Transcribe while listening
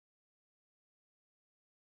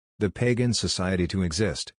The pagan society to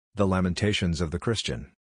exist, the Lamentations of the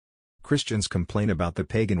Christian. Christians complain about the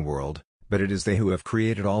pagan world, but it is they who have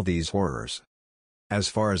created all these horrors. As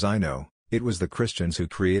far as I know, it was the Christians who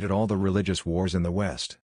created all the religious wars in the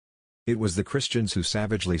West. It was the Christians who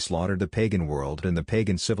savagely slaughtered the pagan world and the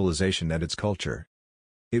pagan civilization and its culture.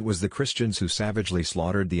 It was the Christians who savagely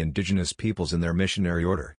slaughtered the indigenous peoples in their missionary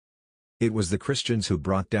order. It was the Christians who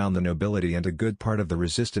brought down the nobility and a good part of the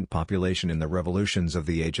resistant population in the revolutions of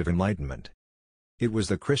the Age of Enlightenment. It was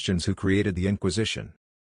the Christians who created the Inquisition.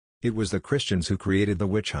 It was the Christians who created the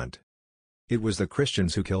witch hunt. It was the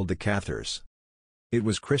Christians who killed the Cathars. It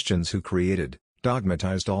was Christians who created,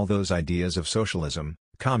 dogmatized all those ideas of socialism,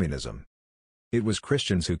 communism. It was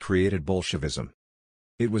Christians who created Bolshevism.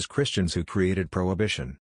 It was Christians who created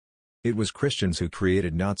Prohibition. It was Christians who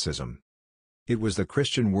created Nazism. It was the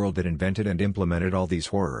Christian world that invented and implemented all these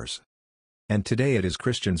horrors. And today it is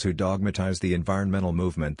Christians who dogmatize the environmental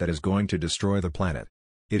movement that is going to destroy the planet.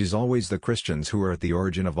 It is always the Christians who are at the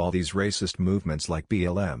origin of all these racist movements like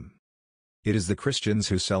BLM. It is the Christians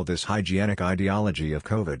who sell this hygienic ideology of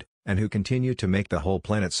COVID, and who continue to make the whole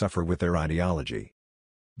planet suffer with their ideology.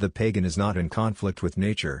 The pagan is not in conflict with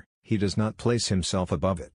nature, he does not place himself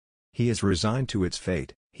above it. He is resigned to its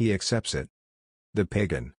fate, he accepts it. The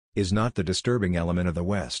pagan is not the disturbing element of the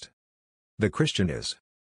West. The Christian is.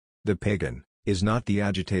 The pagan is not the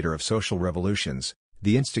agitator of social revolutions,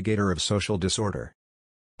 the instigator of social disorder.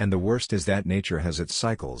 And the worst is that nature has its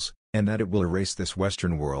cycles, and that it will erase this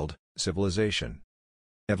Western world, civilization.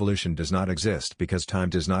 Evolution does not exist because time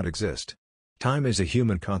does not exist. Time is a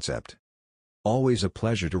human concept. Always a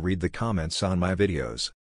pleasure to read the comments on my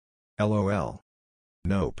videos. LOL.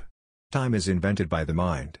 Nope. Time is invented by the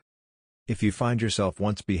mind. If you find yourself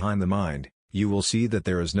once behind the mind, you will see that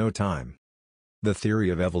there is no time. The theory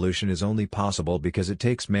of evolution is only possible because it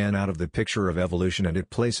takes man out of the picture of evolution and it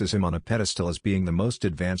places him on a pedestal as being the most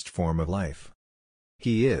advanced form of life.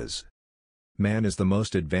 He is. Man is the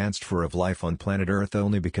most advanced form of life on planet Earth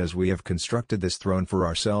only because we have constructed this throne for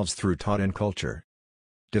ourselves through thought and culture.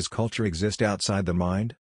 Does culture exist outside the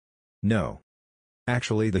mind? No.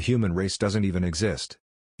 Actually, the human race doesn't even exist.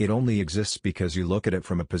 It only exists because you look at it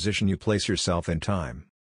from a position you place yourself in time.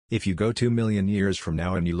 If you go 2 million years from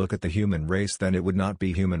now and you look at the human race, then it would not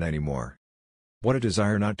be human anymore. What a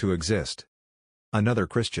desire not to exist. Another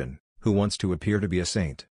Christian, who wants to appear to be a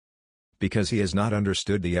saint. Because he has not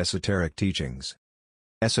understood the esoteric teachings.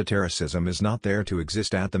 Esotericism is not there to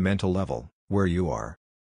exist at the mental level, where you are.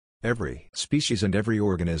 Every species and every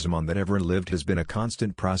organism on that ever lived has been a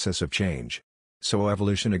constant process of change. So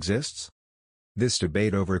evolution exists? This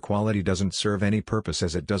debate over equality doesn't serve any purpose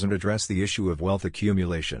as it doesn't address the issue of wealth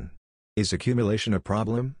accumulation. Is accumulation a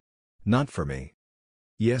problem? Not for me.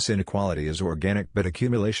 Yes, inequality is organic, but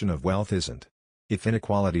accumulation of wealth isn't. If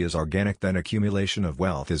inequality is organic, then accumulation of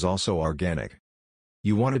wealth is also organic.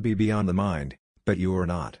 You want to be beyond the mind, but you are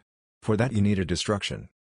not. For that you need a destruction.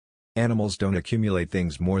 Animals don't accumulate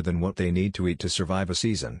things more than what they need to eat to survive a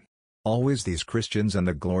season. Always these Christians and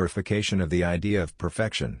the glorification of the idea of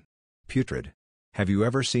perfection. Putrid. Have you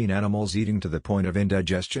ever seen animals eating to the point of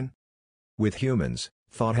indigestion? With humans,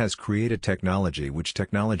 thought has created technology, which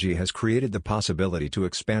technology has created the possibility to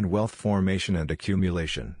expand wealth formation and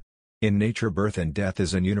accumulation. In nature, birth and death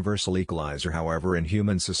is an universal equalizer. However, in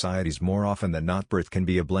human societies more often than not, birth can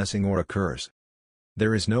be a blessing or a curse.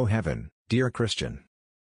 There is no heaven, dear Christian.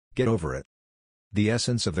 Get over it. The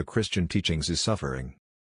essence of the Christian teachings is suffering.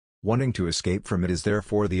 Wanting to escape from it is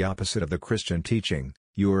therefore the opposite of the Christian teaching.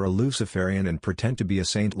 You are a Luciferian and pretend to be a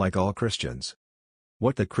saint like all Christians.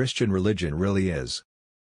 What the Christian religion really is.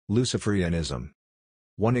 Luciferianism.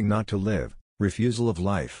 Wanting not to live, refusal of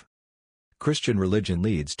life. Christian religion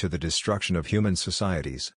leads to the destruction of human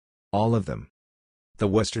societies. All of them. The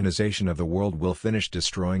westernization of the world will finish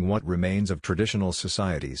destroying what remains of traditional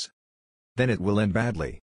societies. Then it will end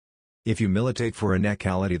badly. If you militate for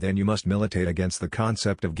inequality, then you must militate against the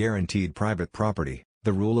concept of guaranteed private property,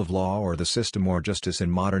 the rule of law, or the system or justice in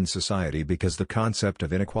modern society, because the concept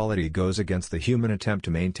of inequality goes against the human attempt to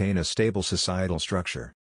maintain a stable societal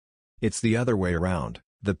structure. It's the other way around.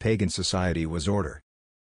 The pagan society was order.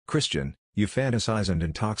 Christian, you fantasize and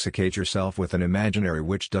intoxicate yourself with an imaginary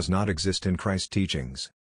which does not exist in Christ's teachings.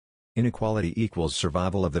 Inequality equals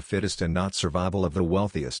survival of the fittest and not survival of the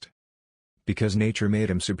wealthiest. Because nature made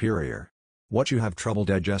him superior. What you have trouble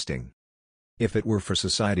digesting. If it were for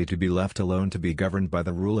society to be left alone to be governed by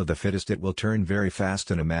the rule of the fittest, it will turn very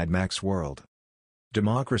fast in a Mad Max world.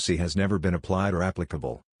 Democracy has never been applied or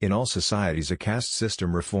applicable. In all societies, a caste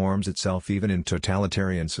system reforms itself, even in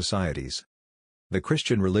totalitarian societies. The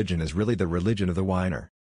Christian religion is really the religion of the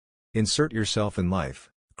whiner. Insert yourself in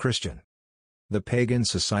life. Christian. The pagan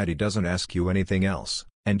society doesn't ask you anything else,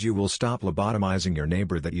 and you will stop lobotomizing your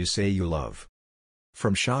neighbor that you say you love.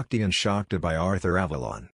 From Shakti and Shakta by Arthur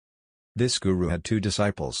Avalon. This guru had two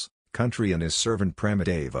disciples, Kuntri and his servant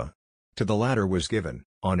Pramadeva. To the latter was given,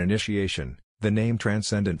 on initiation, the name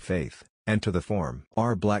Transcendent Faith, and to the form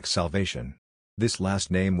Black Salvation. This last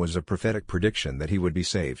name was a prophetic prediction that he would be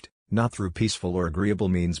saved, not through peaceful or agreeable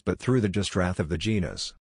means but through the just wrath of the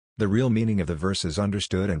jinas. The real meaning of the verse is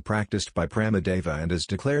understood and practiced by Pramadeva and is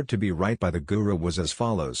declared to be right by the Guru was as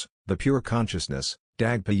follows: the pure consciousness,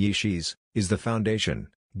 Dagpayishis, is the foundation,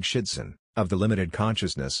 Gshidsan, of the limited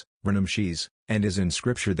consciousness, Vranamshis, and is in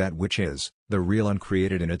scripture that which is, the real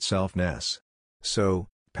uncreated in itselfness. So,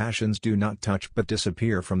 passions do not touch but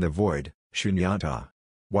disappear from the void, Shunyata.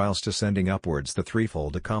 Whilst ascending upwards the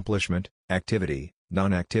threefold accomplishment, activity,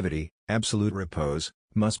 non-activity, absolute repose,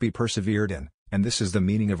 must be persevered in, and this is the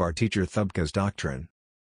meaning of our teacher Thubka's doctrine.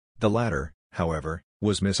 The latter, however,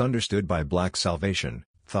 was misunderstood by Black Salvation,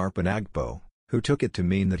 Tharpanagpo, who took it to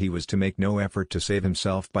mean that he was to make no effort to save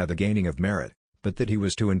himself by the gaining of merit, but that he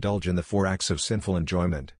was to indulge in the four acts of sinful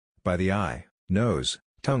enjoyment, by the eye, nose,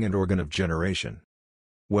 tongue and organ of generation.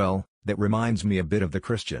 Well, that reminds me a bit of the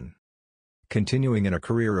Christian. Continuing in a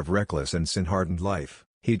career of reckless and sin-hardened life,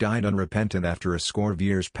 he died unrepentant after a score of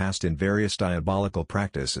years passed in various diabolical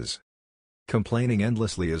practices. Complaining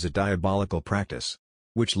endlessly is a diabolical practice,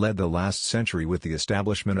 which led the last century with the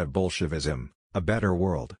establishment of Bolshevism, a better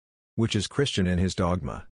world, which is Christian in his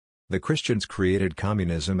dogma. The Christians created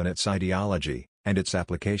communism and its ideology, and its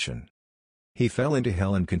application. He fell into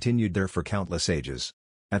hell and continued there for countless ages.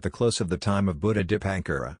 At the close of the time of Buddha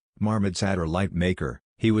Dipankara, Marmodsat or light maker,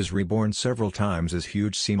 he was reborn several times as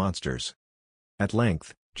huge sea monsters. At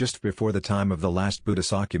length, just before the time of the last Buddha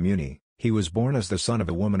Sakyamuni, he was born as the son of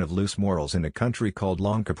a woman of loose morals in a country called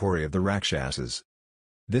Lankapuri of the Rakshasas.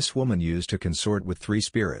 This woman used to consort with three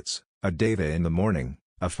spirits, a Deva in the morning,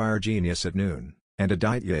 a fire genius at noon, and a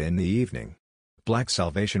Daitya in the evening. Black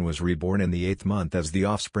Salvation was reborn in the 8th month as the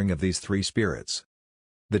offspring of these three spirits.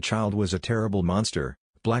 The child was a terrible monster,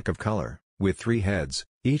 black of color, with 3 heads,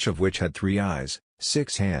 each of which had 3 eyes,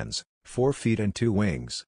 6 hands, 4 feet and 2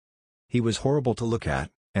 wings. He was horrible to look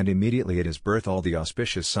at, and immediately at his birth all the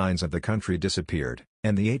auspicious signs of the country disappeared,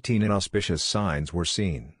 and the 18 inauspicious signs were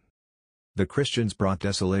seen. The Christians brought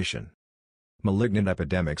desolation. Malignant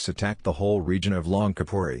epidemics attacked the whole region of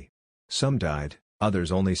Lankapuri. Some died, others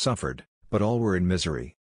only suffered, but all were in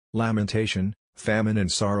misery. Lamentation, famine and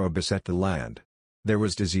sorrow beset the land. There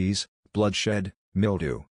was disease, bloodshed,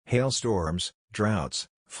 mildew, hailstorms, droughts,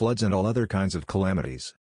 floods and all other kinds of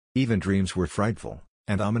calamities. Even dreams were frightful,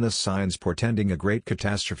 and ominous signs portending a great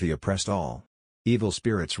catastrophe oppressed all. Evil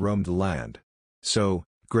spirits roamed the land. So,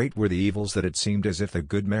 great were the evils that it seemed as if the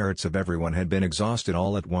good merits of everyone had been exhausted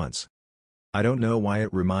all at once. I don't know why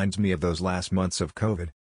it reminds me of those last months of COVID.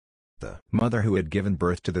 The mother who had given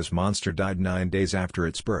birth to this monster died 9 days after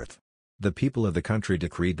its birth. The people of the country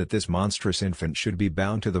decreed that this monstrous infant should be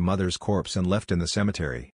bound to the mother's corpse and left in the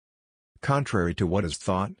cemetery. Contrary to what is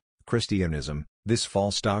thought, Christianism, this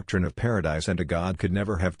false doctrine of paradise and a God could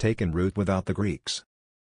never have taken root without the Greeks.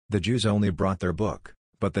 The Jews only brought their book,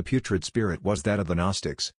 but the putrid spirit was that of the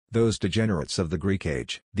Gnostics, those degenerates of the Greek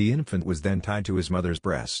age. The infant was then tied to his mother's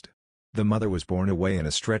breast. The mother was borne away in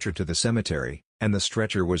a stretcher to the cemetery, and the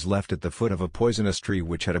stretcher was left at the foot of a poisonous tree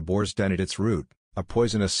which had a boar's den at its root, a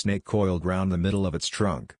poisonous snake coiled round the middle of its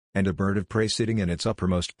trunk, and a bird of prey sitting in its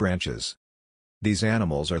uppermost branches. These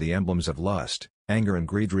animals are the emblems of lust, anger and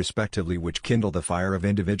greed respectively which kindle the fire of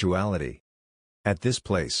individuality. At this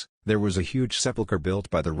place, there was a huge sepulchre built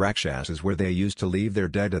by the Rakshasas where they used to leave their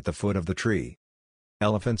dead at the foot of the tree.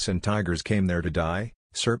 Elephants and tigers came there to die,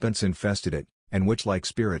 serpents infested it, and witch-like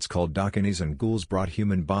spirits called Dakinis and ghouls brought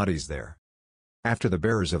human bodies there. After the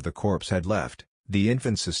bearers of the corpse had left, the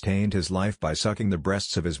infant sustained his life by sucking the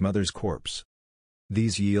breasts of his mother's corpse.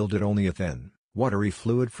 These yielded only a thin, watery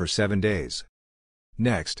fluid for 7 days.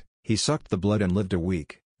 Next, he sucked the blood and lived a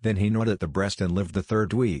week, then he gnawed at the breast and lived the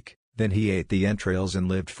 3rd week, then he ate the entrails and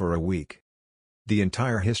lived for a week. The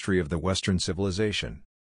entire history of the Western civilization.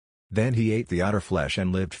 Then he ate the outer flesh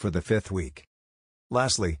and lived for the 5th week.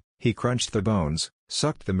 Lastly, he crunched the bones,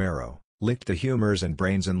 sucked the marrow, licked the humors and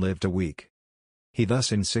brains and lived a week. He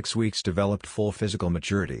thus in 6 weeks developed full physical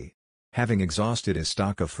maturity. Having exhausted his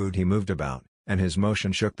stock of food he moved about, and his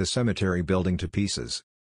motion shook the cemetery building to pieces.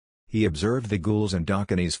 He observed the ghouls and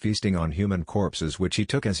Dakinis feasting on human corpses which he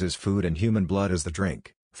took as his food and human blood as the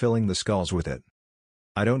drink, filling the skulls with it.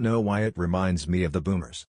 I don't know why it reminds me of the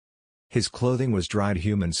boomers. His clothing was dried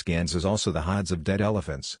human skins as also the hides of dead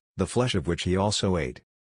elephants, the flesh of which he also ate.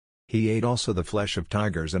 He ate also the flesh of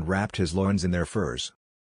tigers and wrapped his loins in their furs.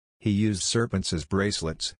 He used serpents as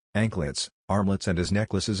bracelets, anklets, armlets and as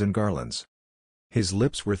necklaces and garlands. His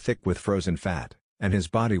lips were thick with frozen fat, and his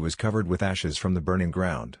body was covered with ashes from the burning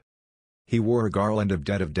ground. He wore a garland of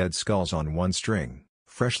dead skulls on one string,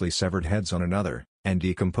 freshly severed heads on another, and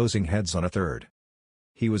decomposing heads on a third.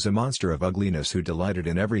 He was a monster of ugliness who delighted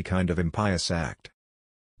in every kind of impious act.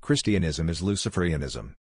 Christianism is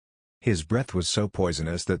Luciferianism. His breath was so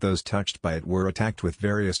poisonous that those touched by it were attacked with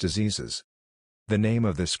various diseases. The name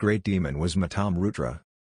of this great demon was Matamrutra.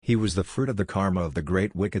 He was the fruit of the karma of the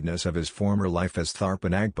great wickedness of his former life as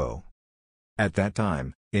Tharpanagpo. At that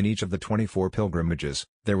time, in each of the 24 pilgrimages,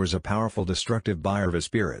 there was a powerful destructive Bhairava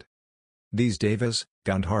spirit. These Devas,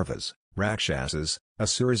 Gandharvas, Rakshasas,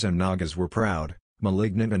 Asuras and Nagas were proud,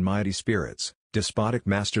 malignant and mighty spirits, despotic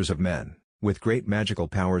masters of men, with great magical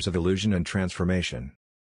powers of illusion and transformation.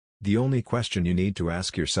 The only question you need to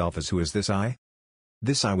ask yourself is, who is this I?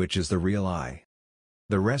 This I which is the real I.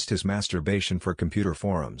 The rest is masturbation for computer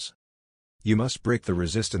forums. You must break the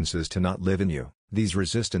resistances to not live in you. These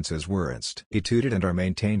resistances were instituted and are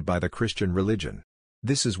maintained by the Christian religion.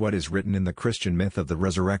 This is what is written in the Christian myth of the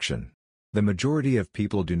resurrection. The majority of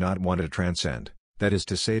people do not want to transcend, that is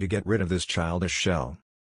to say, to get rid of this childish shell.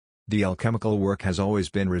 The alchemical work has always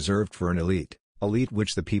been reserved for an elite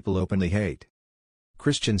which the people openly hate.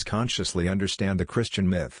 Christians consciously understand the Christian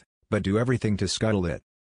myth, but do everything to scuttle it.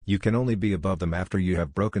 You can only be above them after you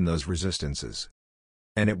have broken those resistances.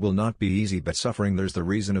 And it will not be easy, but suffering there's the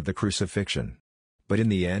reason of the crucifixion. But in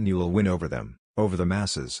the end you will win over them, over the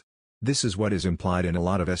masses. This is what is implied in a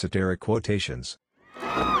lot of esoteric quotations.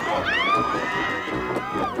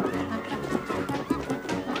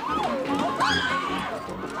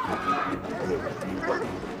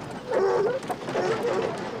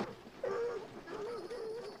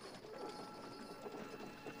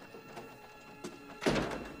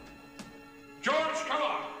 George, come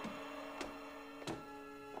on!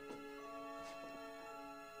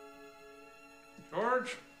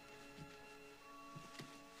 George?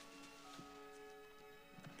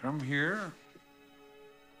 Come here.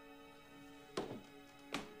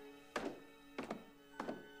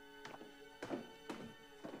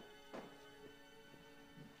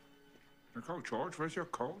 Your coat, George. Where's your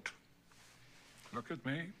coat? Look at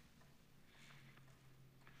me.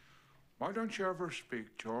 Why don't you ever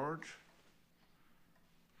speak, George?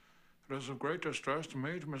 It is of great distress to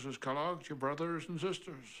me, to Mrs. Kellogg, to your brothers and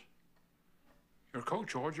sisters. Your coat,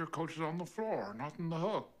 George, your coat is on the floor, not in the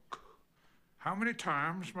hook. How many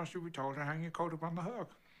times must you be told to hang your coat up on the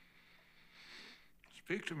hook?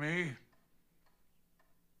 Speak to me.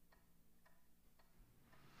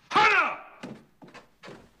 Hannah!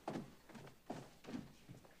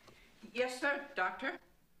 Yes, sir, Doctor.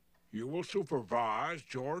 You will supervise.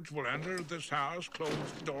 George will enter this house, close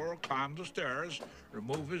the door, climb the stairs,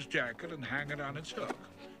 remove his jacket, and hang it on its hook.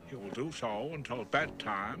 He will do so until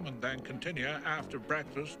bedtime, and then continue after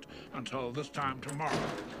breakfast until this time tomorrow,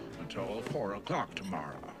 until 4 o'clock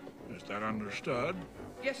tomorrow. Is that understood?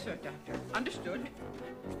 Yes, sir, Doctor. Understood.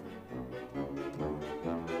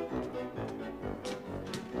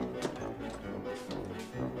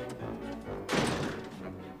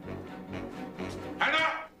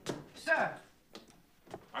 Hannah! Sir,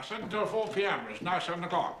 I said until 4 p.m. It's now 7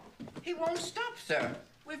 o'clock. he won't stop, sir.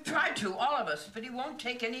 We've tried to, all of us, but he won't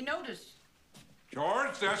take any notice.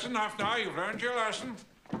 George, that's enough now. You've learned your lesson.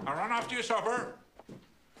 Now run off to your supper.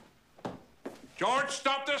 George,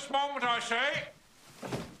 stop this moment, I say.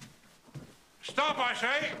 Stop, I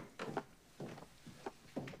say.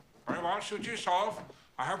 Very well, suit yourself.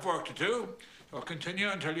 I have work to do. You'll continue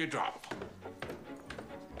until you drop.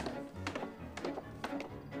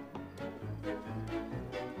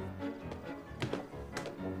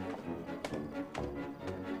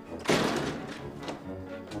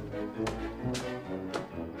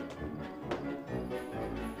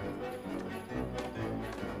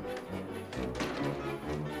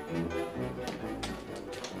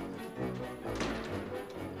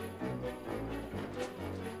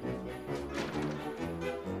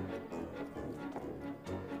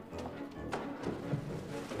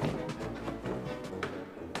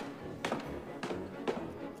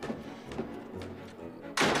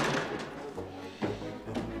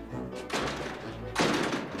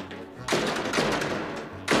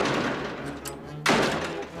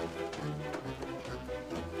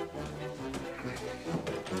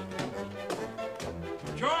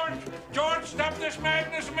 George, stop this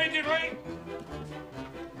madness immediately!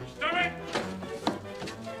 Stop it!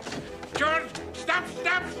 George, stop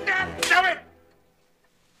it!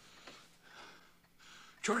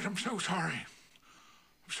 George, I'm so sorry.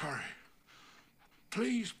 I'm sorry.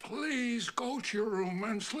 Please, please go to your room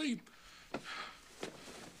and sleep.